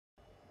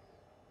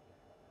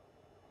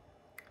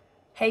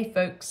Hey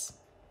folks,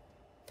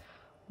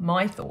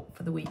 my thought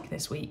for the week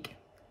this week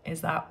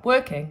is that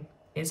working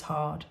is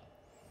hard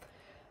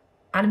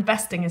and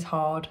investing is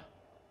hard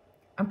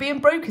and being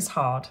broke is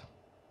hard.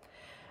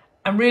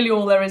 And really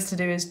all there is to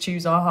do is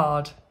choose our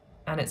hard.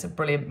 And it's a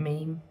brilliant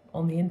meme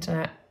on the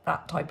internet,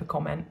 that type of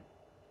comment.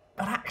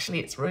 But actually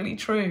it's really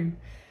true.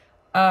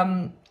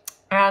 And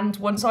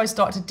once I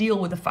start to deal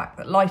with the fact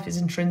that life is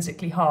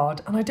intrinsically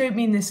hard, and I don't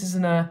mean this as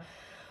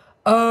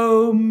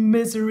oh,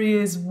 misery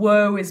is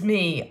woe is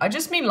me. I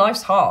just mean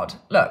life's hard.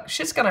 Look,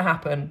 shit's gonna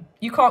happen.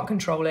 You can't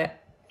control it.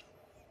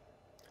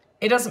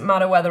 It doesn't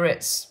matter whether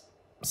it's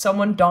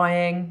someone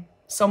dying,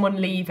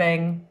 someone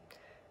leaving,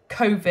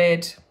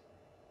 COVID,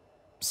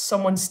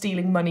 someone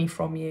stealing money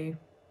from you,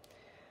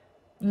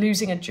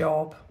 losing a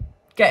job,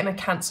 getting a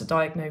cancer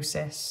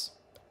diagnosis,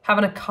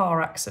 having a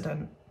car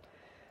accident.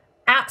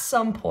 At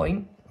some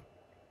point,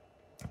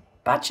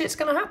 bad shit's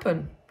gonna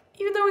happen,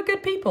 even though we're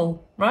good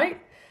people, right?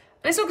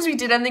 And it's not because we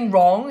did anything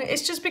wrong,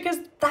 it's just because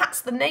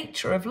that's the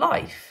nature of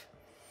life.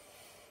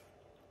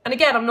 And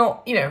again, I'm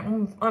not,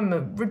 I'm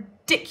a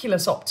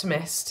ridiculous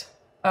optimist,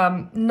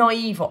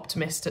 naive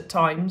optimist at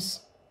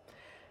times.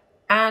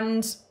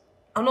 And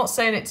I'm not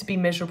saying it to be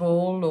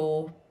miserable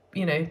or,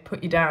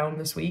 put you down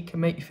this week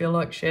and make you feel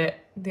like shit.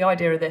 The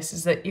idea of this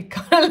is that it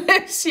kind of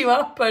lifts you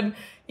up and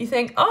you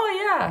think,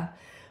 oh yeah.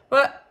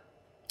 But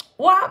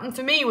what happened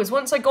for me was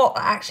once I got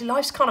that actually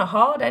life's kind of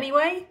hard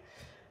anyway,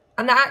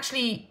 and that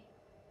actually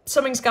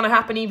something's going to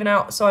happen even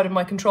outside of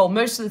my control.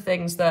 Most of the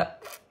things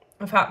that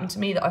have happened to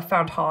me that I've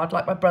found hard,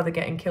 like my brother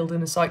getting killed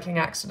in a cycling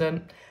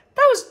accident,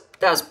 that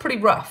was pretty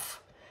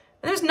rough.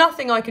 And there was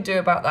nothing I could do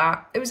about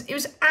that. It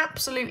was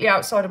absolutely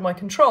outside of my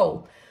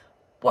control.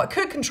 What I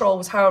could control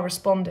was how I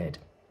responded.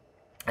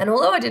 And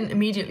although I didn't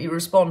immediately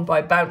respond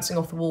by bouncing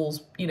off the walls,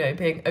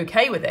 being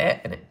okay with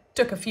it, and it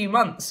took a few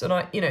months, and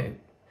I'd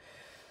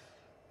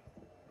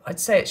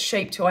say it's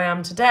shaped who I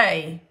am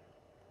today.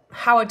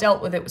 How I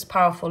dealt with it was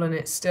powerful, and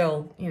it's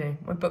still,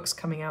 my book's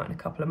coming out in a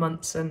couple of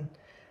months, and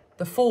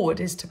the forward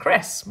is to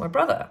Chris, my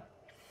brother.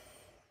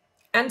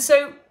 And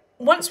so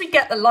once we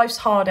get that life's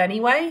hard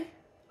anyway,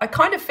 I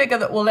kind of figure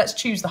that, well, let's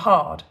choose the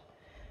hard.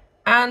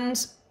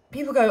 And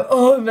people go,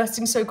 oh,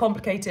 investing's so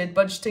complicated,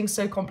 budgeting's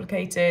so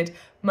complicated,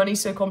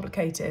 money's so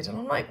complicated. And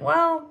I'm like,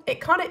 well,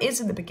 it kind of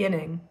is in the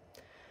beginning.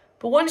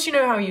 But once you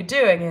know how you're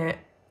doing it,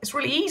 it's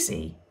really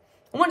easy.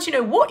 And once you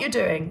know what you're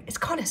doing, it's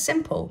kind of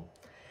simple.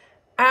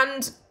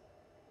 And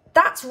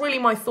that's really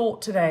my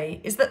thought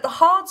today, is that the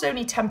hard's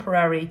only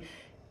temporary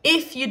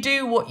if you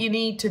do what you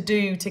need to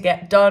do to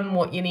get done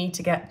what you need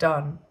to get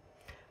done.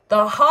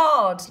 The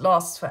hard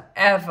lasts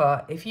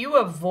forever if you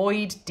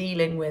avoid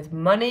dealing with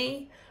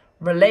money,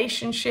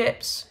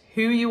 relationships,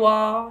 who you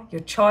are, your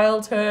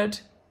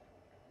childhood,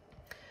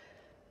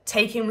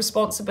 taking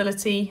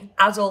responsibility,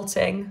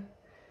 adulting.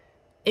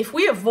 If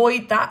we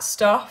avoid that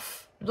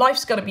stuff,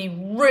 life's going to be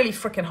really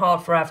freaking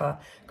hard forever,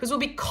 because we'll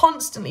be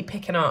constantly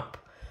picking up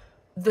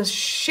the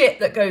shit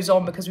that goes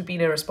on because we've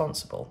been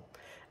irresponsible.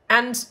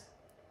 And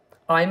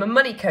I'm a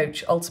money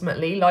coach,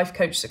 ultimately, life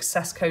coach,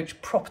 success coach,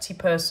 property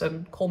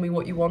person, call me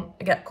what you want.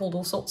 I get called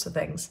all sorts of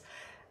things.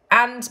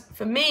 And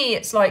for me,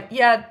 it's like,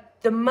 yeah,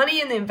 the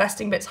money and the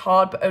investing bit's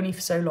hard, but only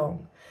for so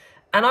long.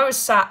 And I was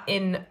sat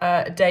in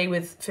a day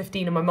with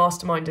 15 of my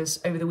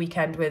masterminders over the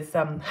weekend with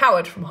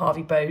Howard from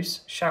Harvey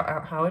Bowes. Shout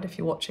out, Howard, if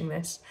you're watching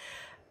this.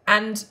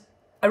 And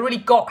I really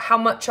got how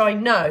much I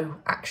know,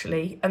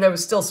 actually. And there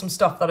was still some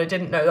stuff that I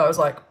didn't know that I was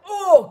like,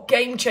 oh,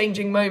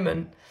 game-changing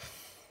moment.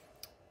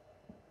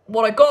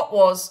 What I got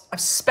was, I've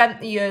spent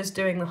the years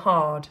doing the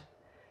hard.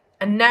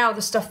 And now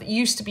the stuff that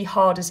used to be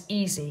hard is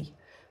easy.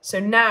 So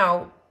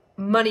now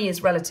money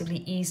is relatively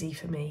easy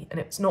for me. And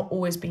it's not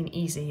always been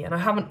easy. And I've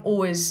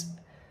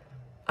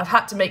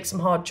had to make some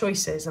hard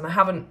choices. And I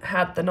haven't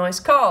had the nice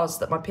cars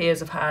that my peers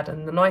have had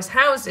and the nice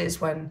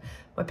houses when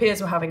my peers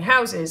were having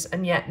houses.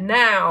 And yet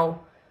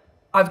now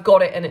I've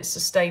got it and it's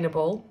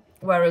sustainable.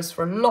 Whereas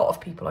for a lot of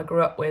people I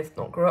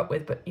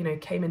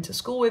came into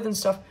school with and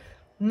stuff,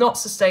 not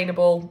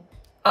sustainable,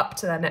 up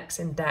to their necks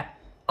in debt,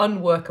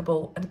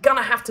 unworkable, and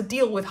gonna have to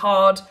deal with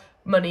hard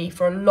money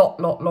for a lot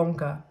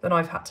longer than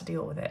I've had to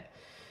deal with it.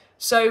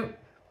 So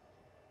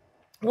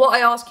what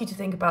I ask you to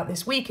think about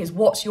this week is,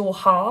 what's your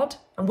hard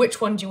and which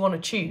one do you want to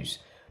choose?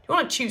 Do you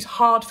want to choose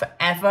hard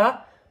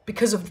forever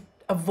because of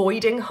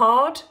avoiding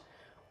hard?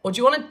 Or do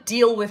you want to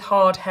deal with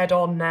hard head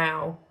on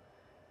now?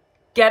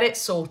 Get it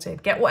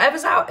sorted, get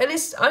whatever's out. And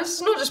it's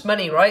not just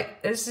money, right?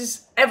 This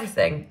is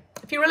everything.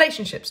 If your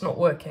relationship's not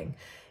working,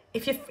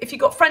 if you've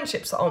got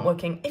friendships that aren't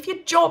working, if your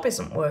job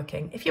isn't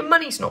working, if your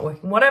money's not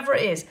working, whatever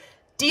it is,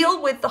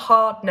 deal with the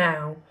hard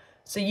now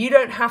so you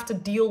don't have to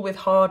deal with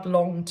hard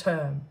long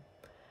term.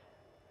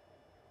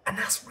 And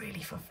that's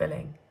really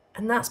fulfilling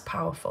and that's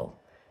powerful.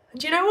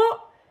 And you know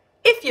what?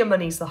 If your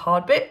money's the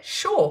hard bit,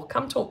 sure,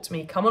 come talk to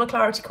me. Come on a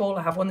clarity call.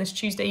 I have one this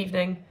Tuesday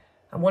evening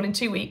and one in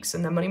 2 weeks,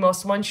 and then Money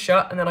Mastermind's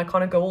shut, and then I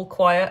kind of go all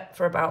quiet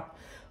for about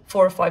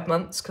 4 or 5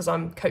 months because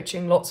I'm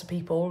coaching lots of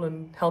people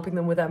and helping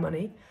them with their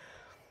money.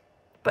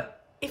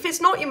 But if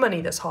it's not your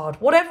money that's hard,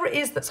 whatever it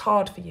is that's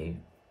hard for you,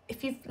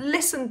 if you've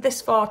listened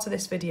this far to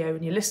this video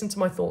and you listen to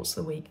my thoughts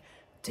of the week,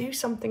 do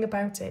something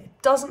about it.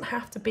 It doesn't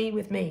have to be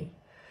with me,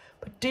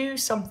 but do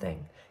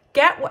something.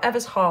 Get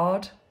whatever's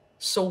hard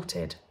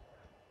sorted.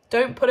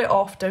 Don't put it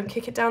off. Don't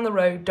kick it down the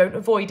road. Don't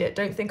avoid it.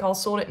 Don't think I'll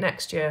sort it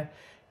next year,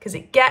 because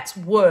it gets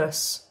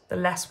worse the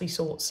less we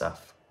sort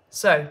stuff.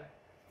 So,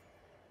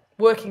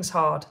 working's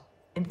hard.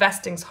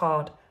 Investing's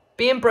hard.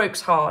 Being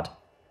broke's hard.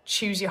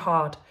 Choose your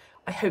hard.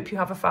 I hope you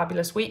have a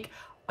fabulous week.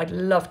 I'd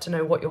love to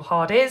know what your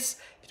hard is.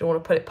 If you don't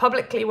want to put it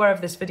publicly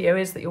wherever this video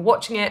is that you're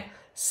watching it,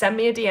 send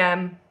me a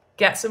DM,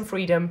 get some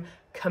freedom,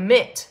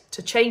 commit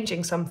to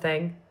changing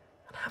something,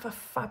 and have a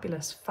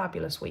fabulous,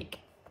 fabulous week.